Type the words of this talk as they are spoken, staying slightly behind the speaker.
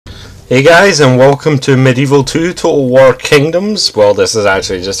Hey guys, and welcome to Medieval 2 Total War Kingdoms. Well, this is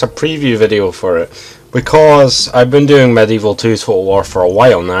actually just a preview video for it, because I've been doing Medieval 2 Total War for a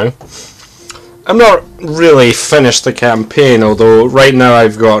while now. I'm not really finished the campaign, although right now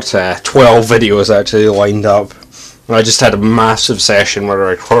I've got 12 videos actually lined up. I just had a massive session where I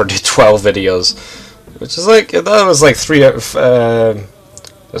recorded 12 videos, which is like, that was like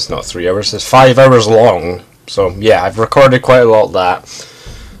that's not 3 hours, it's 5 hours long. So yeah, I've recorded quite a lot of that.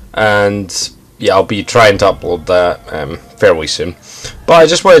 And yeah, I'll be trying to upload that fairly soon. But I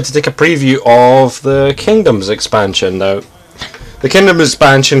just wanted to take a preview of the Kingdoms expansion now. The Kingdoms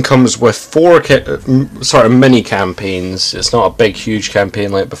expansion comes with 4 sort of mini campaigns. It's not a big, huge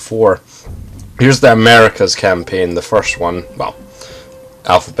campaign like before. Here's the Americas campaign, the first one, well,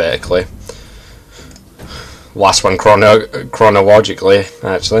 alphabetically. Last one chronologically,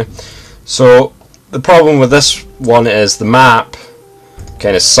 actually. So the problem with this one is the map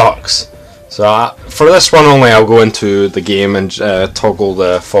kind of sucks. So for this one only, I'll go into the game and toggle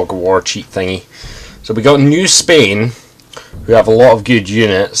the Fog of War cheat thingy. So we got New Spain, who have a lot of good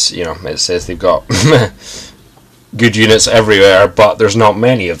units. You know, it says they've got good units everywhere, but there's not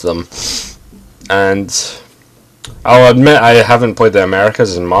many of them. And I'll admit I haven't played the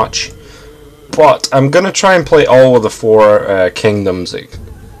Americas as much, but I'm gonna try and play all of the 4 Kingdoms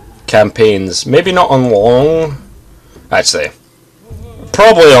campaigns. Maybe not on long, actually.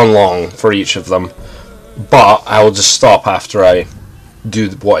 Probably on long for each of them, but I will just stop after I do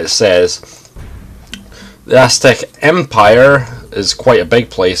what it says. The Aztec Empire is quite a big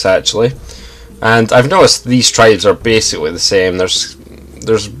place actually, and I've noticed these tribes are basically the same. There's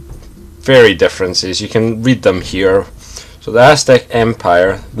very differences. You can read them here. So the Aztec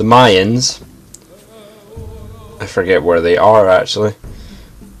Empire, the Mayans, I forget where they are actually.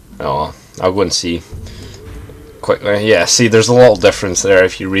 Oh, I'll go and see quickly. Yeah, see, there's a little difference there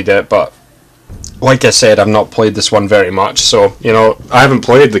if you read it, but like I said, I've not played this one very much, so, you know, I haven't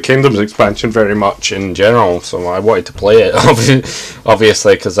played the Kingdoms expansion very much in general, so I wanted to play it,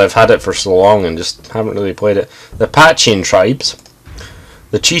 obviously, because I've had it for so long and just haven't really played it. The Patchin tribes,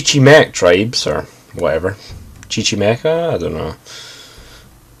 the Chichimeca tribes, or whatever, Chichimeca, I don't know.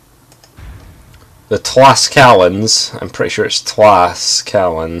 The Tlascalans, I'm pretty sure it's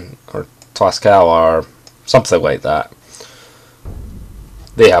Tlascalan, or Tlaxcala, or something like that.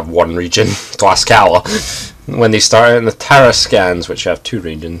 They have one region, Tlaxcala, when they started, and the Tarascans, which have 2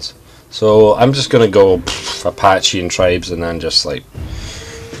 regions. So I'm just gonna go Apache and tribes and then just like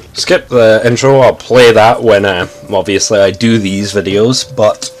skip the intro. I'll play that when obviously I do these videos,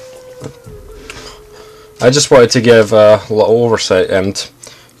 but I just wanted to give a little oversight. And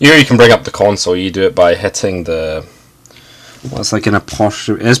here you can bring up the console. You do it by hitting the, what's like an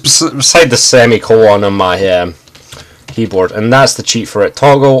apostrophe? It's beside the semicolon on my keyboard, and that's the cheat for it.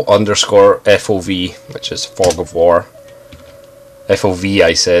 Toggle _ FOV, which is Fog of War. FOV,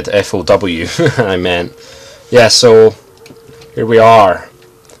 I said. FOW, I meant. Yeah, so here we are.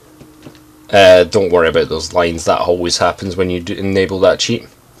 Don't worry about those lines. That always happens when you enable that cheat.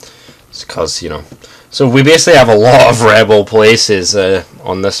 It's because, you know. So we basically have a lot of rebel places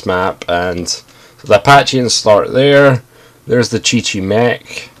on this map, and so the Apacheans start there. There's the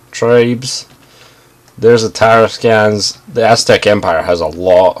Chichimeca tribes. There's the Tarascans. The Aztec Empire has a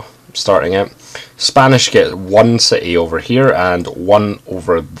lot starting it. Spanish get 1 city over here and 1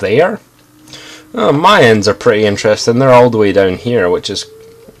 over there. Mayans are pretty interesting. They're all the way down here, which is,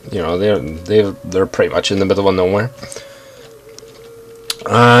 you know, they're pretty much in the middle of nowhere.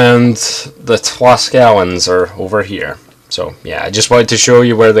 And the Tlaxcalans are over here. So yeah, I just wanted to show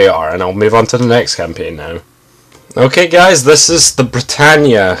you where they are, and I'll move on to the next campaign now. Okay guys, this is the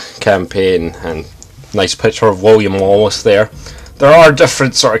Britannia campaign, and nice picture of William Wallace there. There are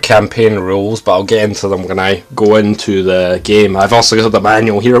different sort of campaign rules, but I'll get into them when I go into the game. I've also got the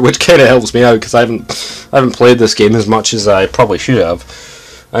manual here, which kind of helps me out, because I haven't played this game as much as I probably should have.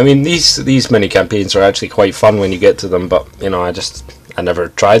 I mean, these mini campaigns are actually quite fun when you get to them, but, you know, I never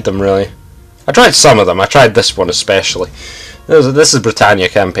tried them really. I tried some of them. I tried this one especially. This is Britannia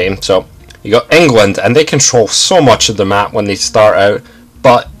campaign, so you got England, and they control so much of the map when they start out,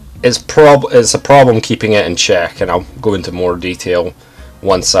 but it's a problem keeping it in check, and I'll go into more detail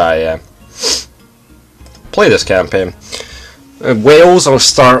once I play this campaign. Wales, I'll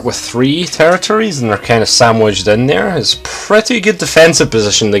start with 3 territories, and they're kind of sandwiched in there. It's pretty good defensive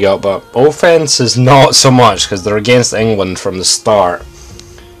position they got, but offense is not so much, because they're against England from the start.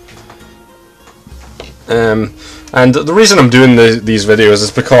 And the reason I'm doing these videos is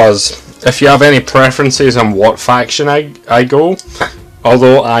because if you have any preferences on what faction I go,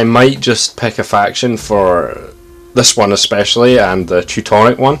 although I might just pick a faction for this one especially, and the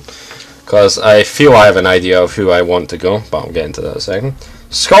Teutonic one, because I feel I have an idea of who I want to go, but I'll get into that in a second.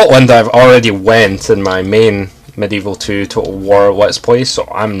 Scotland I've already went in my main Medieval 2 Total War Let's Play, so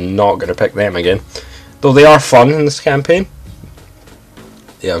I'm not going to pick them again. Though they are fun in this campaign.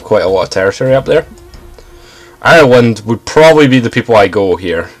 They have quite a lot of territory up there. Ireland would probably be the people I go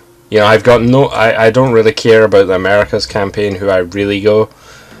here. You know, I've got no... I don't really care about the Americas campaign, who I really go.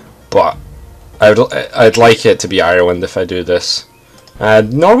 But I'd like it to be Ireland if I do this.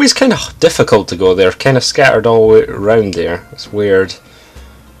 Norway's kind of difficult to go there, kind of scattered all the way around there. It's weird.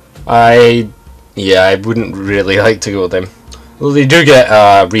 I wouldn't really like to go them. Well, they do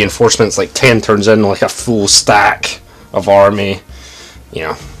get reinforcements, like 10 turns in like a full stack of army. You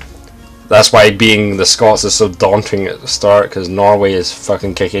know, that's why being the Scots is so daunting at the start, because Norway is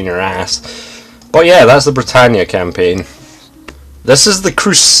fucking kicking your ass. But yeah, that's the Britannia campaign. This is the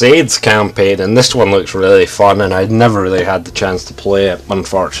Crusades campaign, and this one looks really fun, and I'd never really had the chance to play it,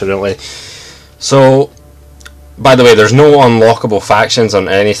 unfortunately. So, by the way, there's no unlockable factions on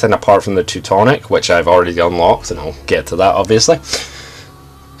anything apart from the Teutonic, which I've already unlocked, and I'll get to that, obviously.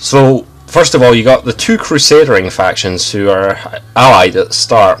 So, first of all, you got the two Crusadering factions who are allied at the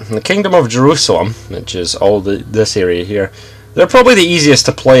start. The Kingdom of Jerusalem, which is all this area here, they're probably the easiest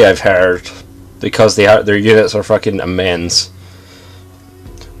to play, I've heard, because their units are fucking immense.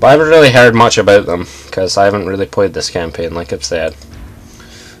 But I haven't really heard much about them, because I haven't really played this campaign, like I've said.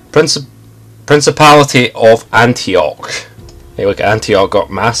 Principality of Antioch. Hey look, Antioch got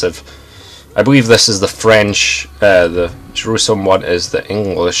massive. I believe this is the French, the Jerusalem one is the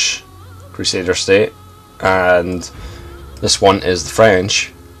English Crusader state, and this one is the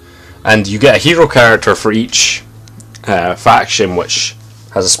French. And you get a hero character for each faction, which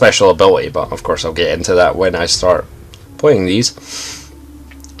has a special ability, but of course I'll get into that when I start playing these.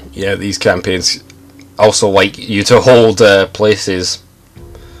 Yeah, these campaigns also like you to hold places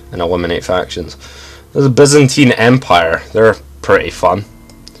and eliminate factions. There's the Byzantine Empire. They're pretty fun.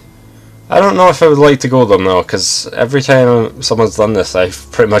 I don't know if I would like to go them though, because every time someone's done this, I've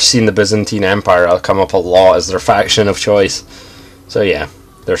pretty much seen the Byzantine Empire come up a lot as their faction of choice. So yeah,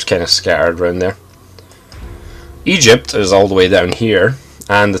 they're kind of scattered around there. Egypt is all the way down here,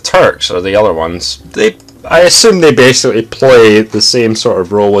 and the Turks are the other ones. I assume they basically play the same sort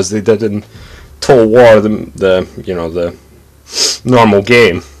of role as they did in Total War, the normal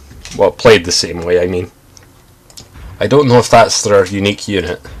game. Well, played the same way, I mean. I don't know if that's their unique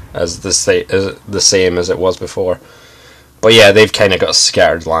unit as the same as it was before. But yeah, they've kind of got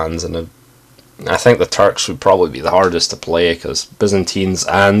scattered lands, and I think the Turks would probably be the hardest to play, because Byzantines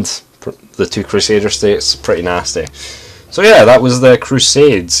and the two Crusader states pretty nasty. So yeah, that was the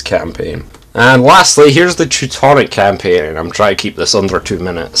Crusades campaign. And lastly, here's the Teutonic campaign, and I'm trying to keep this under 2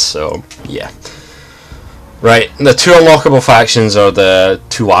 minutes, so yeah. Right, the two unlockable factions are the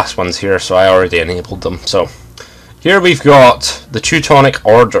two last ones here, so I already enabled them. So here we've got the Teutonic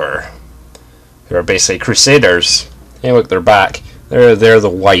Order, who are basically Crusaders. Hey look, they're back. They're the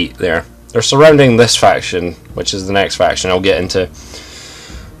white there. They're surrounding this faction, which is the next faction I'll get into.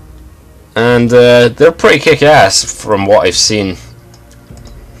 And they're pretty kick-ass from what I've seen.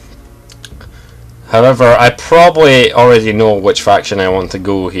 However, I probably already know which faction I want to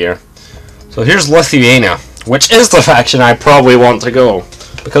go here. So here's Lithuania, which is the faction I probably want to go,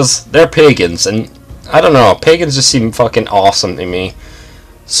 because they're pagans, and I don't know, pagans just seem fucking awesome to me.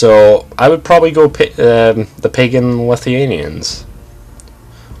 So I would probably go the pagan Lithuanians.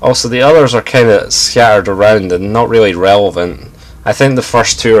 Also, the others are kind of scattered around and not really relevant. I think the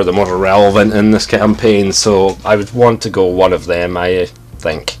first two are the more relevant in this campaign, so I would want to go one of them, I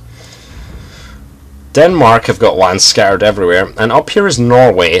think. Denmark have got lands scattered everywhere, and up here is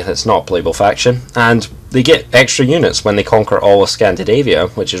Norway, that's not a playable faction, and they get extra units when they conquer all of Scandinavia,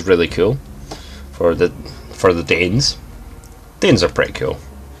 which is really cool for the Danes. Danes are pretty cool.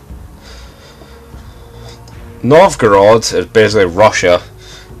 Novgorod is basically Russia,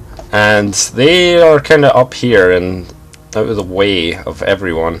 and they are kind of up here and out of the way of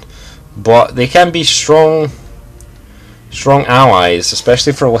everyone, but they can be strong allies,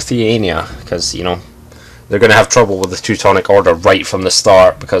 especially for Lithuania, because you know they're going to have trouble with the Teutonic Order right from the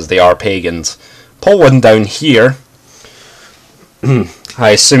start because they are pagans. Poland down here, I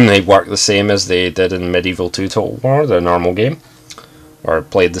assume they work the same as they did in Medieval 2 Total War, the normal game, or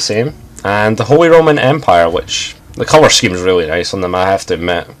played the same. And the Holy Roman Empire, which the colour scheme is really nice on them, I have to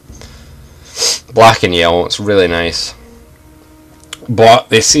admit. Black and yellow, it's really nice. But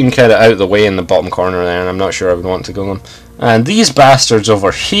they seem kind of out of the way in the bottom corner there, and I'm not sure I would want to go them. And these bastards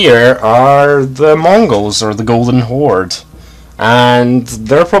over here are the Mongols, or the Golden Horde. And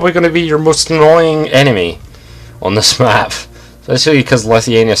they're probably going to be your most annoying enemy on this map. So especially because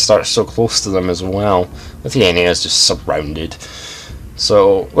Lithuania starts so close to them as well. Lithuania is just surrounded.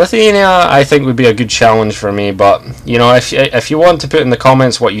 So Lithuania, I think, would be a good challenge for me. But you know, if you want to put in the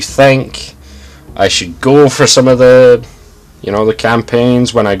comments what you think I should go for some of the, you know, the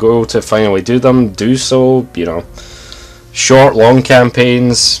campaigns when I go to finally do them, do so. You know, short, long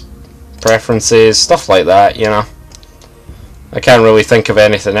campaigns, preferences, stuff like that. You know, I can't really think of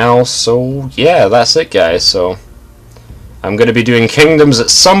anything else. So yeah, that's it, guys. So I'm going to be doing Kingdoms at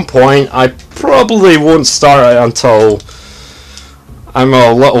some point. I probably won't start it until I'm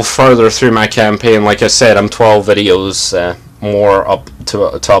a little further through my campaign. Like I said, I'm 12 videos more up to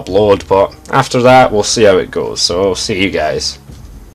upload, but after that we'll see how it goes. So see you guys.